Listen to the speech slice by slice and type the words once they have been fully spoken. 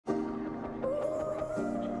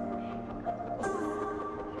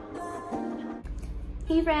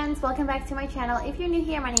Hey friends, welcome back to my channel. If you're new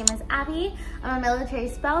here, my name is Abby. I'm a military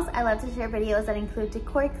spouse. I love to share videos that include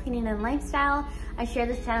decor, cleaning, and lifestyle. I share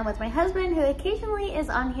this channel with my husband, who occasionally is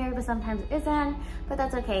on here, but sometimes isn't, but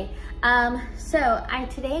that's okay.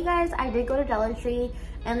 Today guys, I did go to Dollar Tree,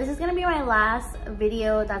 and this is gonna be my last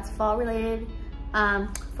video that's fall related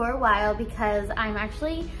for a while, because I'm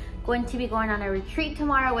actually going to be going on a retreat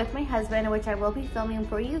tomorrow with my husband, which I will be filming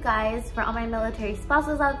for you guys, for all my military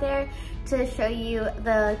spouses out there, to show you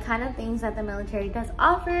the kind of things that the military does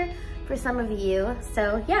offer for some of you.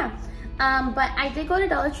 So yeah, but I did go to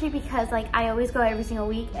Dollar Tree because like I always go every single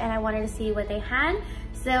week, and I wanted to see what they had.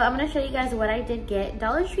 So I'm gonna show you guys what I did get.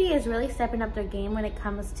 Dollar Tree is really stepping up their game when it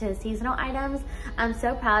comes to seasonal items. I'm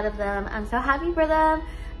so proud of them. I'm so happy for them.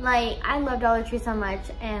 Like, I love Dollar Tree so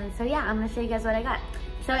much. And so yeah, I'm gonna show you guys what I got.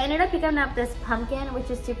 So I ended up picking up this pumpkin,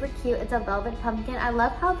 which is super cute. It's a velvet pumpkin. I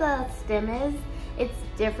love how the stem is. It's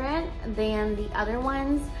different than the other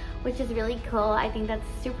ones, which is really cool. I think that's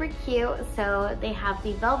super cute. So they have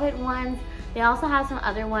the velvet ones. They also have some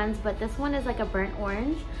other ones, but this one is like a burnt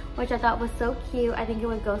orange, which I thought was so cute. I think it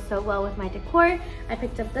would go so well with my decor. I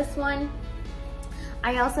picked up this one.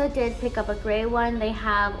 I also did pick up a gray one. They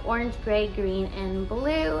have orange, gray, green, and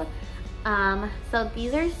blue. So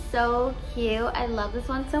these are so cute. I love this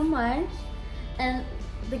one so much. And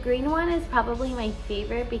the green one is probably my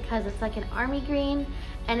favorite because it's like an army green,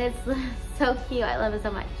 and it's so cute. I love it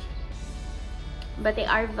so much. But they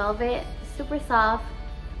are velvet, super soft,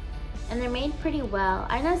 and they're made pretty well.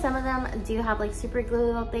 I know some of them do have like super glue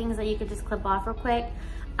little things that you could just clip off real quick,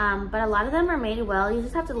 but a lot of them are made well. You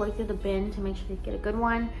just have to look through the bin to make sure you get a good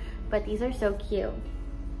one. But these are so cute.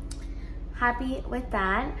 Happy with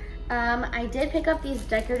that. I did pick up these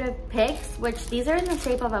decorative picks, which these are in the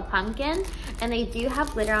shape of a pumpkin, and they do have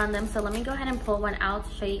glitter on them. So let me go ahead and pull one out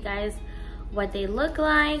to show you guys what they look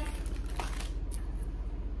like.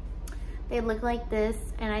 They look like this,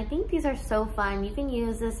 and I think these are so fun. You can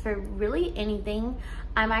use this for really anything.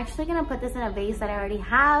 I'm actually gonna put this in a vase that I already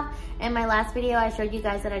have. In my last video, I showed you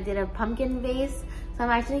guys that I did a pumpkin vase. So I'm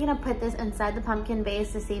actually gonna put this inside the pumpkin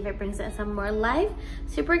vase to see if it brings it some more life.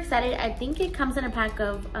 Super excited. I think it comes in a pack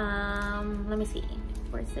of, let me see,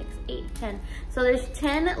 4, 6, 8, 10. So there's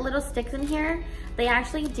 10 little sticks in here. They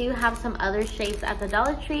actually do have some other shapes at the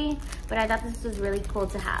Dollar Tree, but I thought this was really cool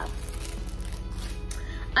to have.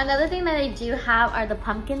 Another thing that they do have are the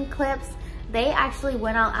pumpkin clips. They actually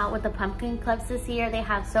went all out with the pumpkin clips this year. They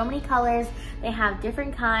have so many colors. They have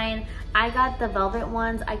different kind. I got the velvet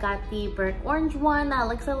ones. I got the burnt orange one that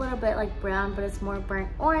looks a little bit like brown, but it's more burnt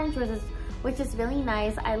orange, which is really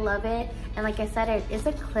nice. I love it. And like I said, it is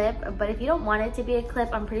a clip, but if you don't want it to be a clip,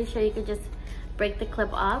 I'm pretty sure you could just break the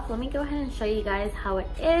clip off. Let me go ahead and show you guys how it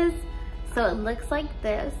is. So it looks like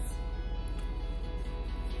this.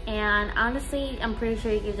 And honestly, I'm pretty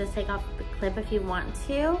sure you can just take off the clip if you want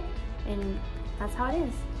to, and that's how it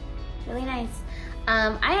is. Really nice.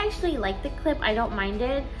 I actually like the clip. I don't mind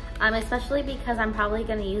it, especially because I'm probably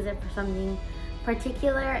gonna use it for something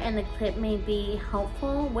particular, and the clip may be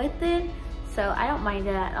helpful with it, so I don't mind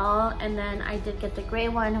it at all. And then I did get the gray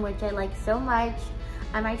one, which I like so much.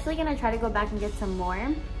 I'm actually gonna try to go back and get some more,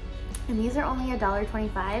 and these are only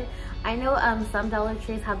 $1.25. I know some Dollar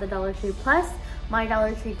Trees have the Dollar Tree Plus. My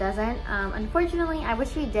Dollar Tree doesn't. Unfortunately, I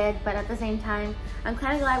wish we did, but at the same time, I'm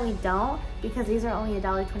kind of glad we don't, because these are only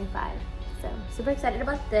 $1.25. So super excited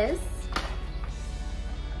about this.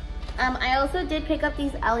 I also did pick up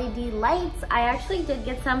these LED lights. I actually did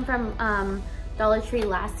get some from Dollar Tree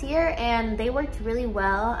last year, and they worked really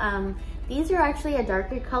well. These are actually a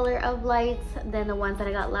darker color of lights than the ones that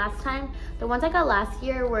I got last time. The ones I got last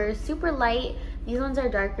year were super light. These ones are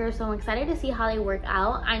darker, so I'm excited to see how they work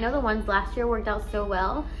out. I know the ones last year worked out so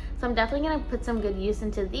well, so I'm definitely gonna put some good use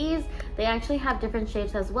into these. They actually have different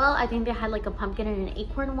shapes as well. I think they had like a pumpkin and an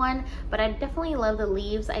acorn one, but I definitely love the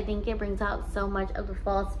leaves. I think it brings out so much of the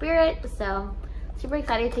fall spirit, so super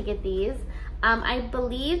excited to get these. I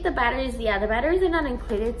believe the batteries, yeah, the batteries are not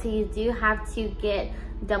included, so you do have to get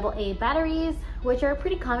AA batteries, which are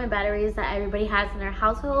pretty common batteries that everybody has in their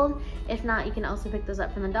household. If not, you can also pick those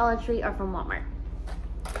up from the Dollar Tree or from Walmart.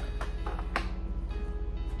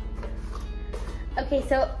 Okay,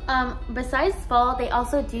 so besides fall, they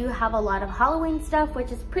also do have a lot of Halloween stuff,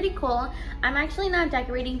 which is pretty cool. I'm actually not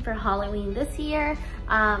decorating for Halloween this year,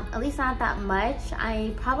 at least not that much.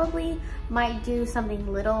 I probably might do something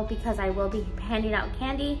little because I will be handing out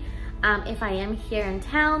candy if I am here in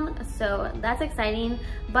town, so that's exciting.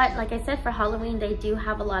 But like I said, for Halloween, they do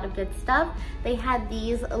have a lot of good stuff. They had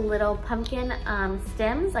these little pumpkin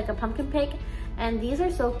stems, like a pumpkin pick, and these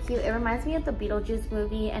are so cute. It reminds me of the Beetlejuice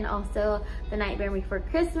movie and also The Nightmare Before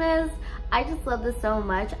Christmas. I just love this so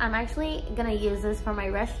much. I'm actually gonna use this for my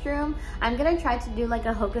restroom. I'm gonna try to do like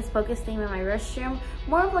a Hocus Pocus theme in my restroom,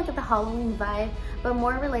 more of like the Halloween vibe, but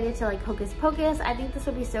more related to like Hocus Pocus. I think this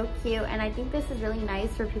would be so cute, and I think this is really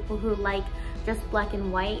nice for people who like just black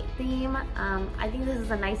and white theme. I think this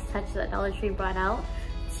is a nice touch that Dollar Tree brought out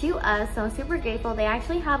to us, so I'm super grateful. They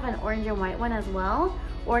actually have an orange and white one as well,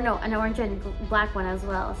 or no, an orange and black one as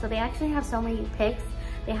well. So they actually have so many picks.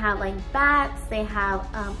 They have like bats, they have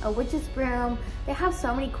a witch's broom, they have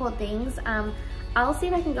so many cool things. I'll see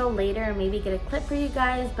if I can go later and maybe get a clip for you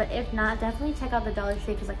guys, but if not, definitely check out the Dollar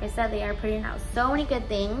Tree, because like I said, they are putting out so many good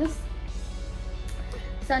things.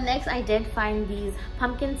 So next I did find these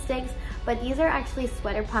pumpkin sticks, but these are actually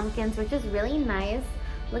sweater pumpkins, which is really nice.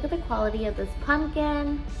 Look at the quality of this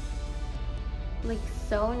pumpkin. Like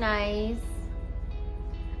so nice.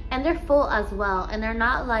 And they're full as well, and they're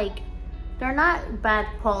not bad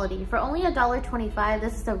quality. For only $1.25,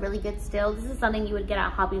 this is a really good steal. This is something you would get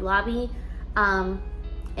at Hobby Lobby. And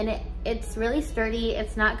it's really sturdy.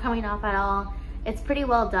 It's not coming off at all. It's pretty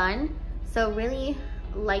well done. So really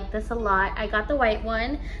like this a lot. I got the white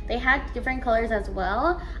one. They had different colors as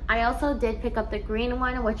well. I also did pick up the green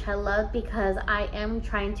one, which I love because I am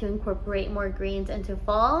trying to incorporate more greens into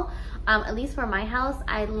fall. At least for my house.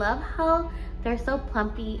 I love how they're so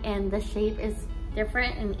plumpy and the shape is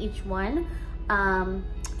different in each one.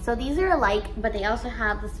 So these are alike, but they also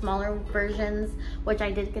have the smaller versions, which I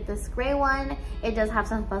did get this gray one. It does have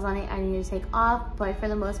some fuzz on it I need to take off, but for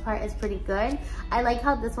the most part, it's pretty good. I like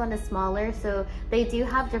how this one is smaller, so they do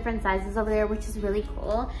have different sizes over there, which is really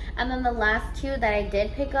cool. And then the last two that I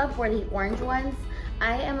did pick up were the orange ones.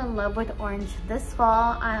 I am in love with orange this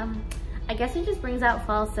fall. I guess it just brings out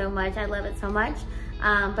fall so much. I love it so much.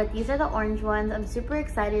 But these are the orange ones. I'm super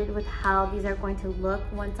excited with how these are going to look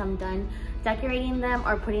once I'm done decorating them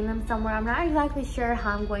or putting them somewhere. I'm not exactly sure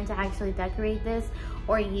how I'm going to actually decorate this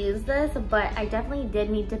or use this, but I definitely did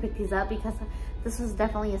need to pick these up because this was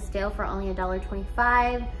definitely a steal for only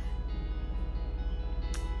 $1.25.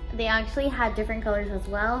 They actually had different colors as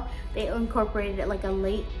well. They incorporated like a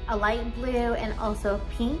light blue and also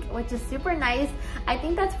pink, which is super nice. I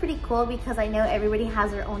think that's pretty cool because I know everybody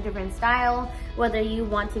has their own different style, whether you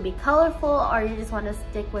want to be colorful or you just want to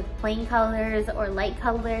stick with plain colors or light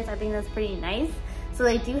colors. I think that's pretty nice. So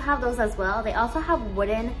they do have those as well. They also have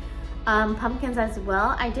wooden pumpkins as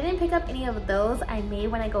well. I didn't pick up any of those. I may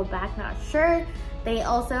when I go back, not sure. They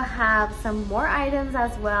also have some more items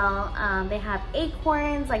as well. They have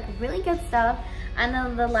acorns, like really good stuff. And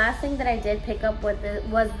then the last thing that I did pick up was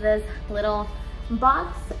this little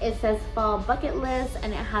box. It says fall bucket list,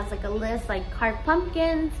 and it has like a list like carve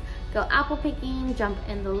pumpkins, go apple picking, jump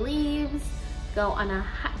in the leaves, go on a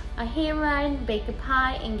hayride, bake a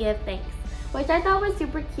pie, and give thanks, which I thought was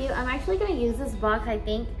super cute. I'm actually gonna use this box, I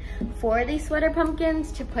think, for these sweater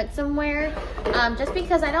pumpkins to put somewhere, just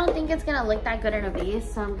because I don't think it's gonna look that good in a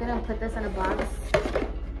vase. So I'm gonna put this in a box,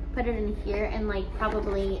 put it in here, and like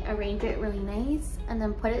probably arrange it really nice and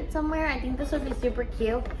then put it somewhere. I think this would be super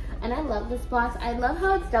cute, and I love this box. I love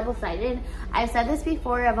how it's double-sided. I've said this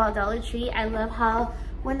before about Dollar Tree. I love how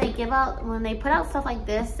when they put out stuff like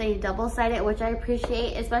this, they double-side it, which I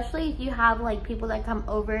appreciate, especially if you have like people that come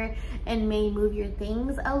over and may move your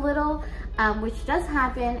things a little, which does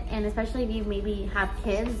happen. And especially if you maybe have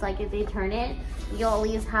kids, like if they turn it, you'll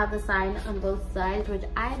always have the sign on both sides, which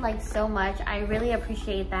I like so much. I really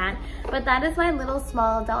appreciate that. But that is my little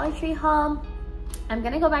small Dollar Tree haul. I'm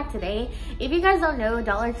gonna go back today. If you guys don't know,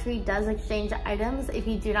 Dollar Tree does exchange items if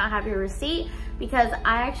you do not have your receipt, because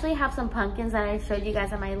I actually have some pumpkins that I showed you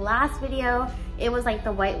guys in my last video. It was like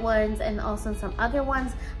the white ones and also some other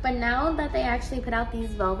ones, but now that they actually put out these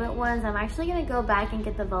velvet ones, I'm actually gonna go back and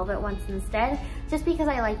get the velvet ones instead, just because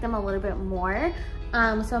I like them a little bit more.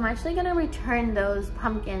 So I'm actually gonna return those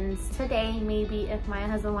pumpkins today, maybe if my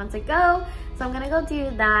husband wants to go. So I'm gonna go do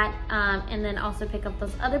that, and then also pick up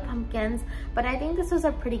those other pumpkins. But I think this was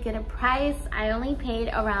a pretty good price. I only paid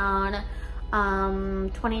around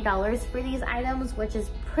 $20 for these items, which is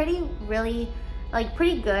pretty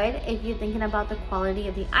good if you're thinking about the quality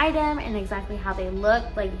of the item and exactly how they look.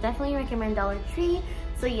 Like, definitely recommend Dollar Tree.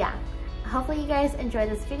 So yeah, hopefully you guys enjoyed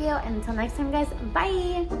this video, and until next time guys,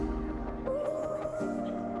 bye.